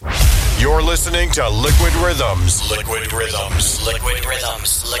You're listening to Liquid Rhythms. Liquid Rhythms. Liquid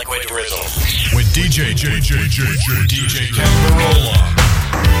Rhythms. Liquid Rhythms. With DJ Camparola.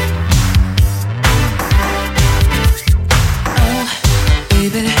 Oh,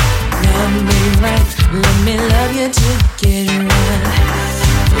 baby, love me right. Let me love you till you get it right.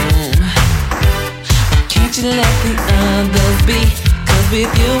 Can't you let the others be? 'Cause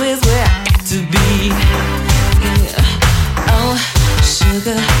with you is where I got to be. Yeah. Oh,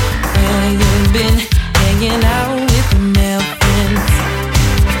 sugar, where you been? Hanging out with the male friends.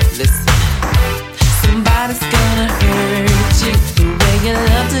 Listen, somebody's gonna hurt you the way you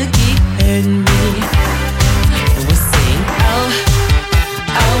love to keep hurting me. And we sing, oh,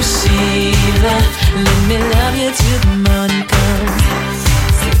 oh Sheila, let me love you till the morning comes.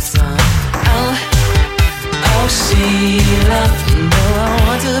 Sing song, oh, oh Sheila, no, I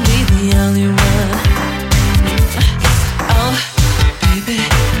want to be the only one. Oh, baby,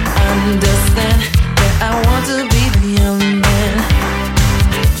 understand that I want to be the only man.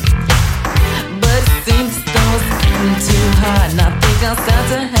 But it seems as though it's getting too hard, and I think I'll start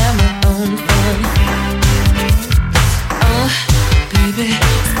to have my own fun. Oh, baby,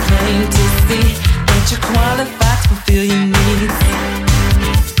 it's plain to see that you're qualified to fulfill your needs.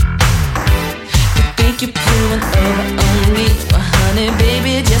 You think you're pulling over on me? Well, honey,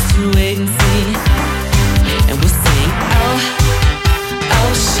 baby, just you wait and see. And we sing, oh,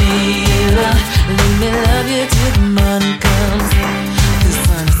 oh Sheila, let me love you till the morning comes. The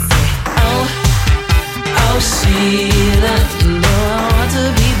sun will say, oh, oh Sheila, you know I want to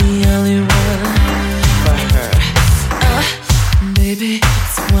be the only one for her. Baby,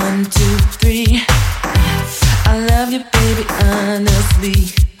 it's 1, 2, 3. I love you, baby, honestly.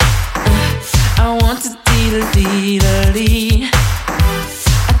 I want to dee-da-dee-da-dee.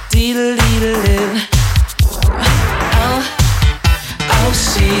 Dee-da-dee-da-dee. Oh, oh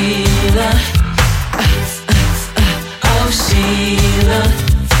Sheila. Oh Sheila.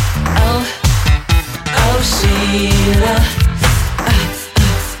 Oh, oh Sheila.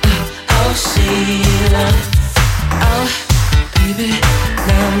 Oh Sheila. Oh, baby,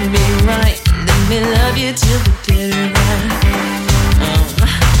 love me right. Let me love you till we get it right.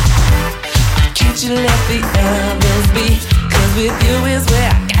 Can't you let the others be? 'Cause with you is where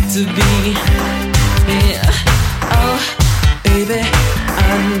I got to be. Yeah. Oh, baby,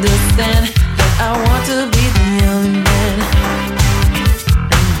 understand that I want to be the only man.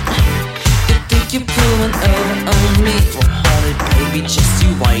 You think you're pulling over on me? Well, honey, baby, just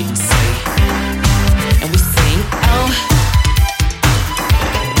you wait and see. And we sing, oh,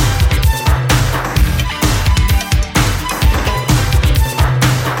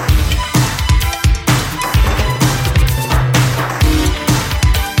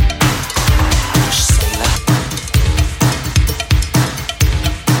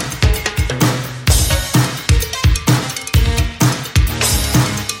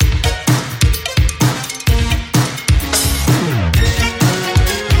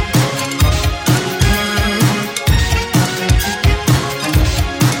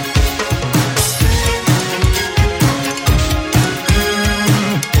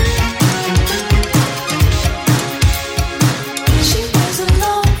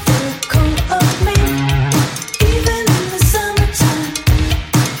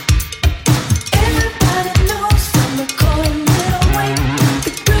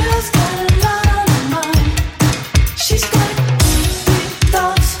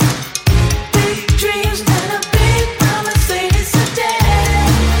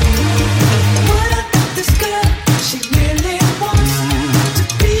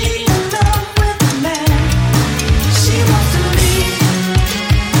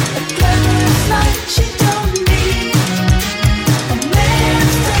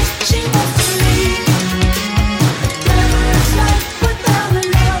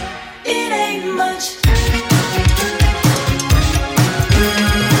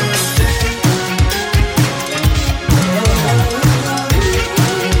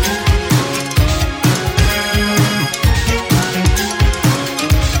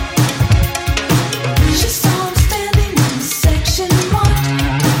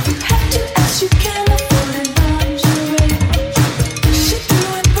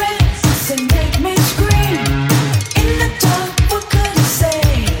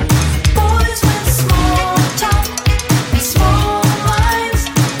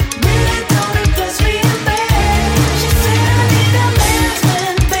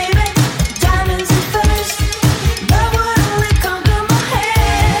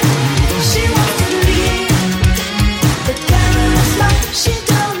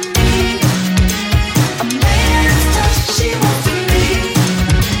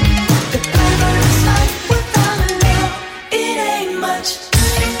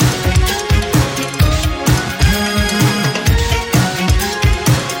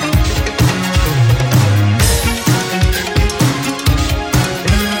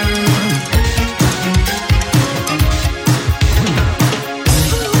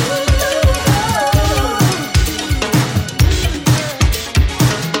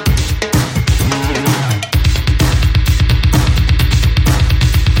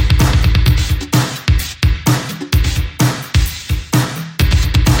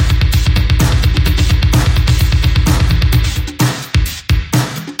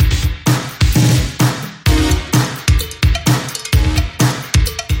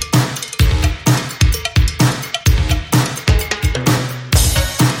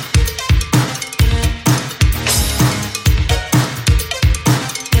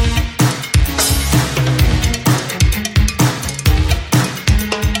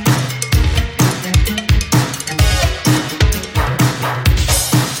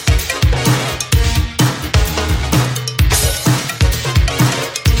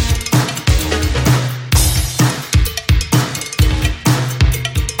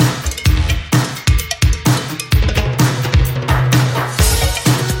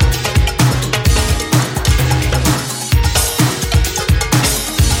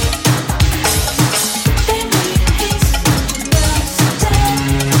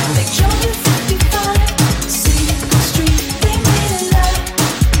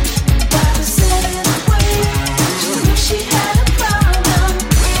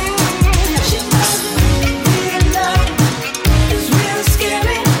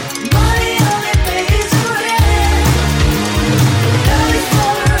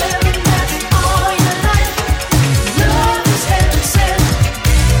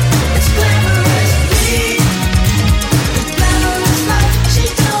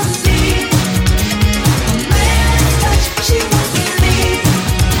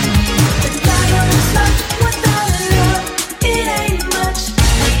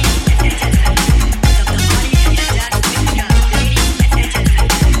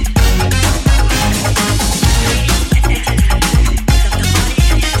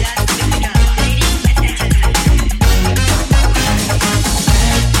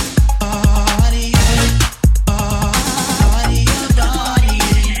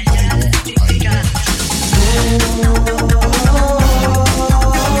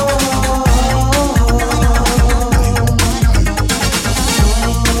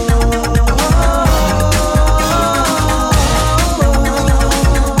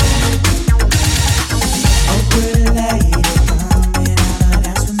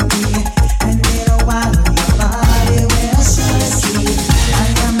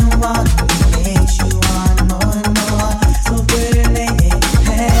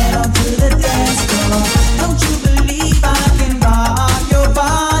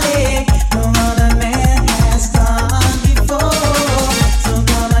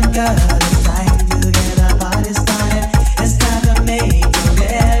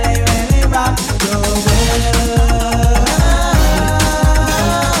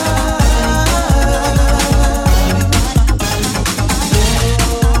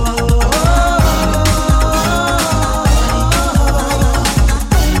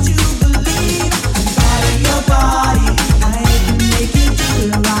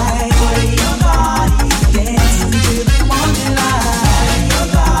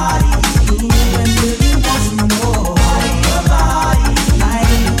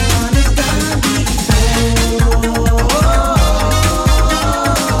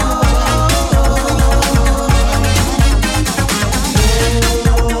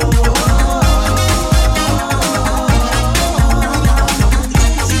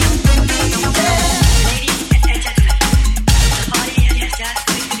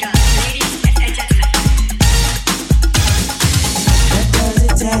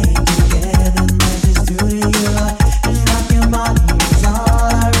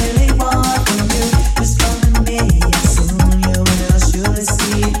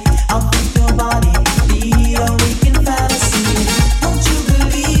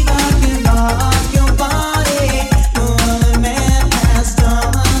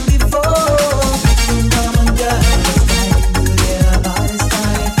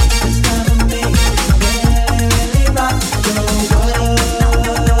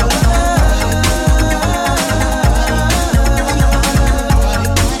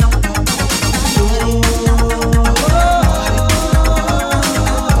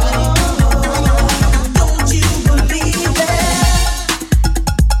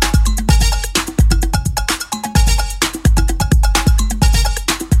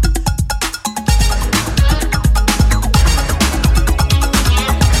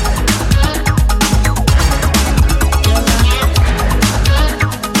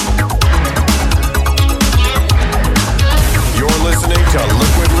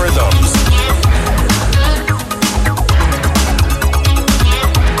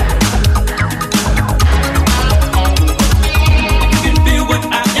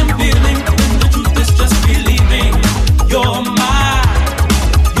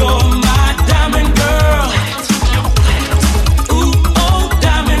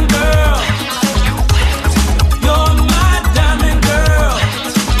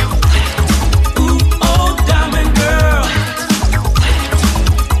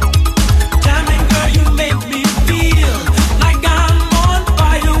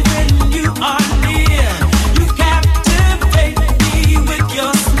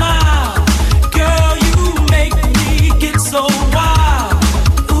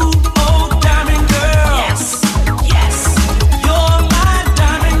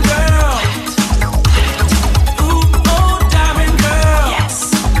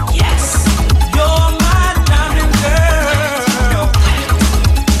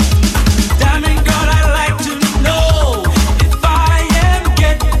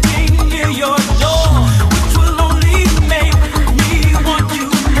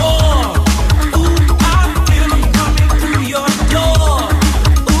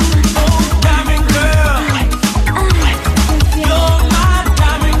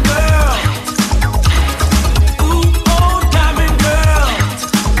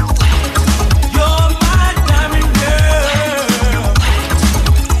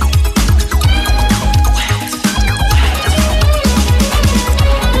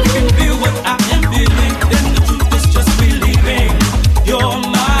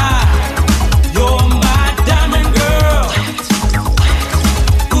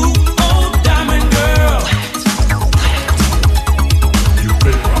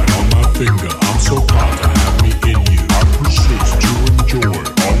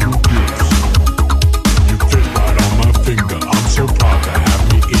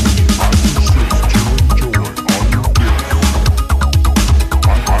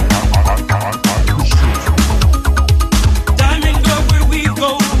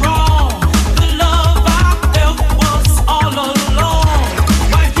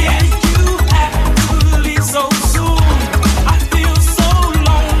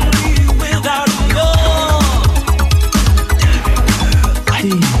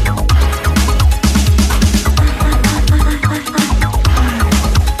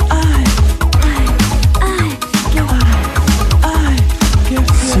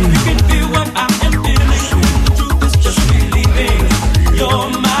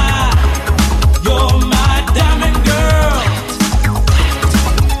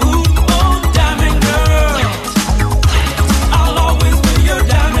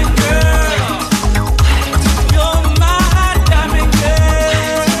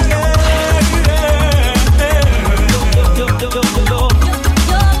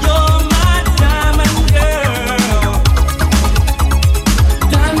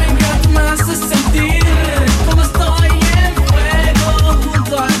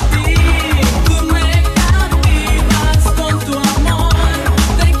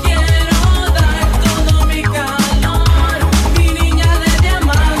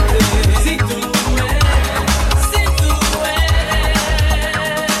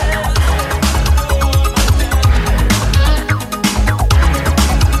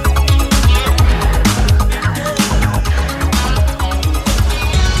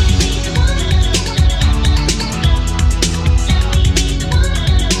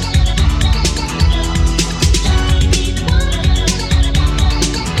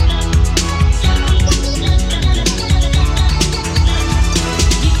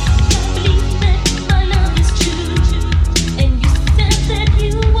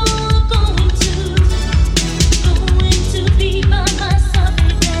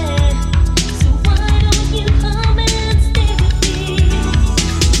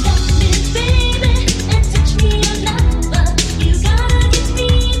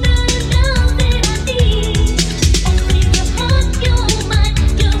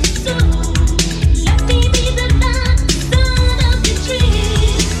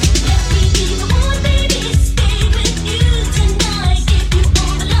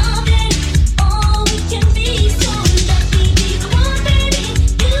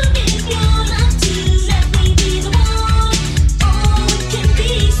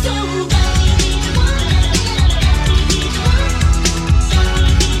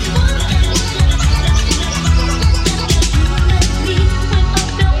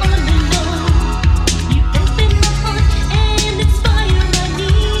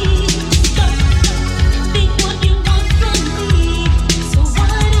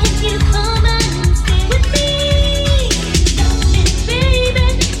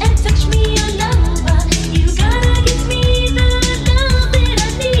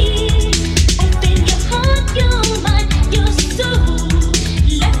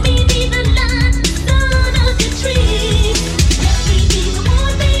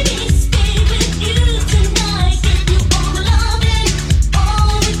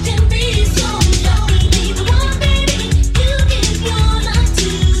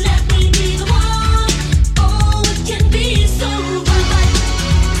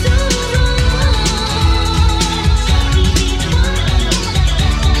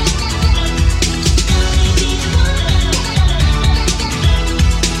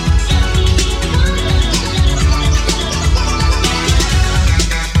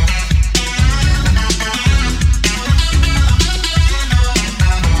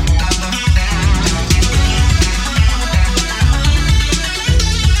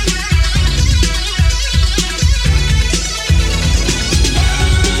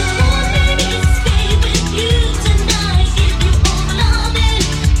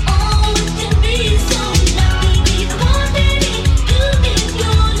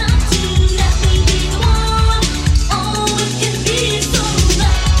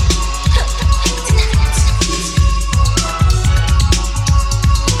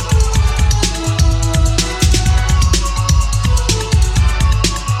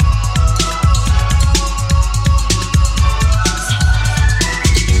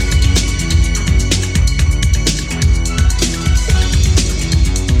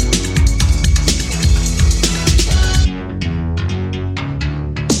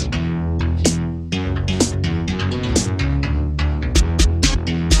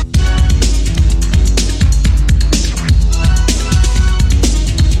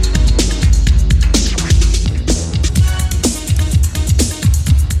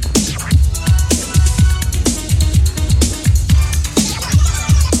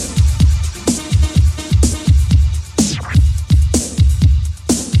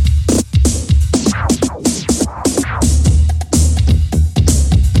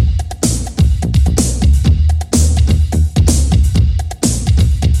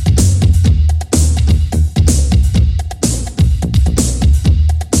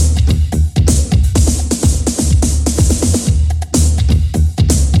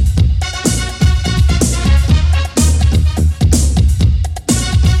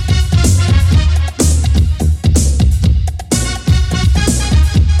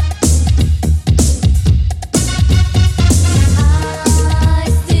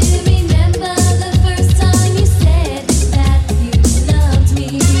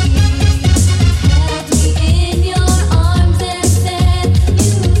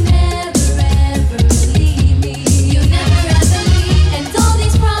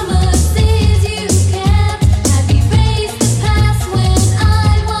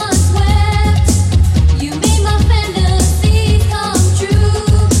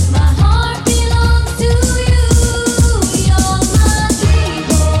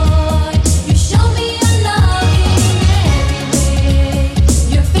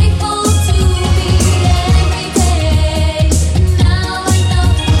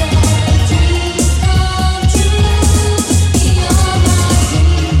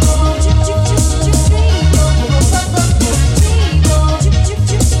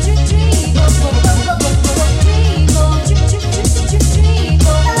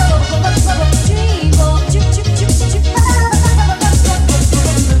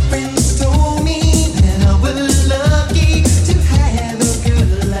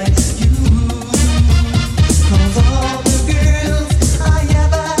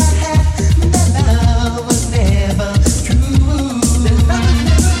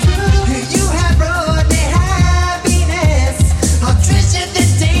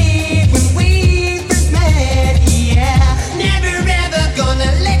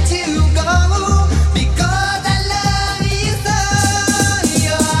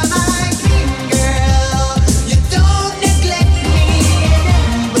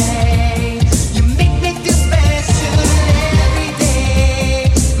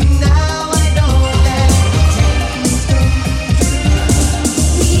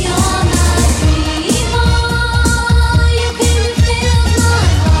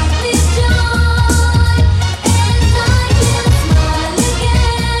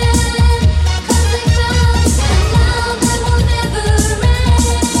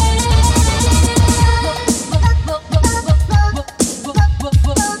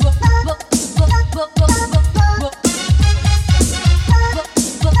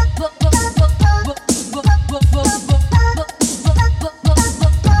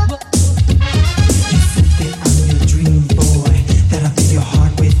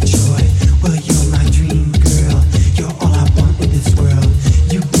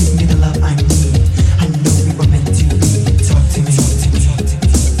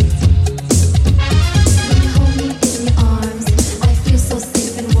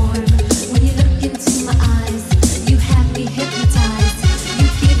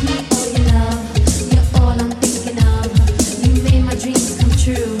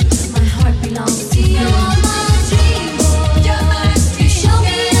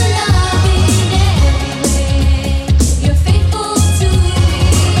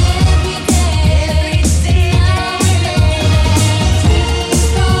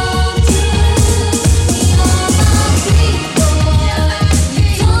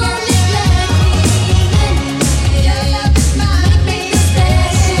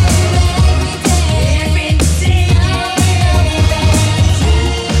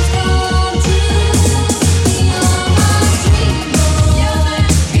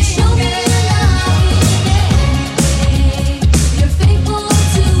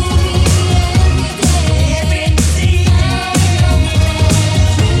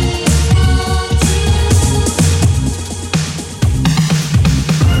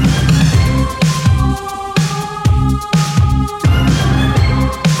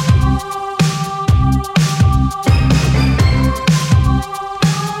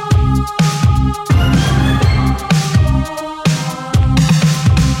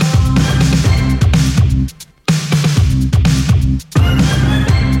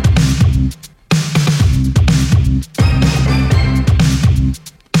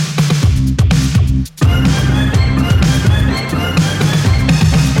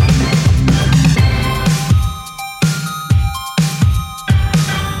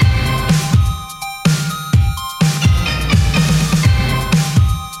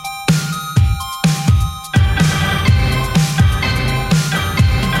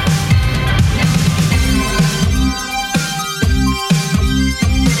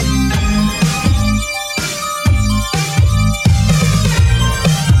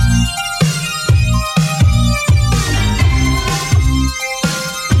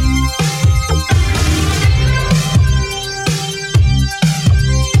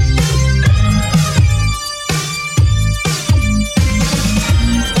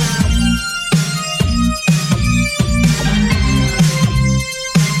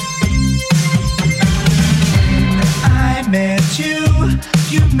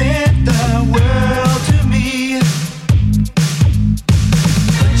 You meant the world to me,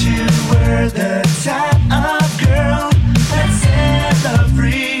 but you were the type of girl that set love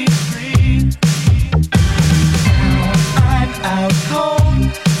free. Now I'm out cold,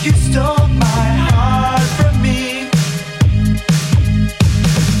 you stole my heart from me,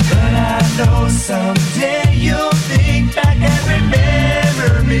 but I know someday you'll think back and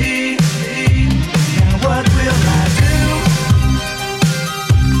remember me. Now what will I do?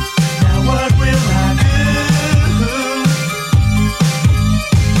 What will I do?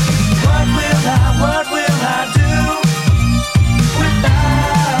 What will I do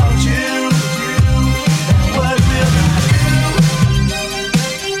without you? Now what will I do?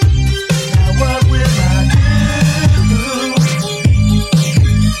 Now what will I do?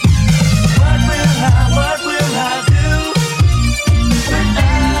 What will I do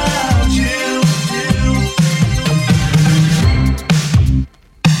without you?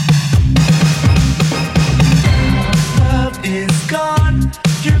 Is gone,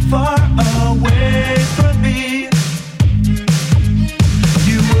 you're far away from me.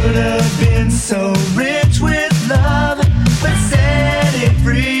 You would have been so real.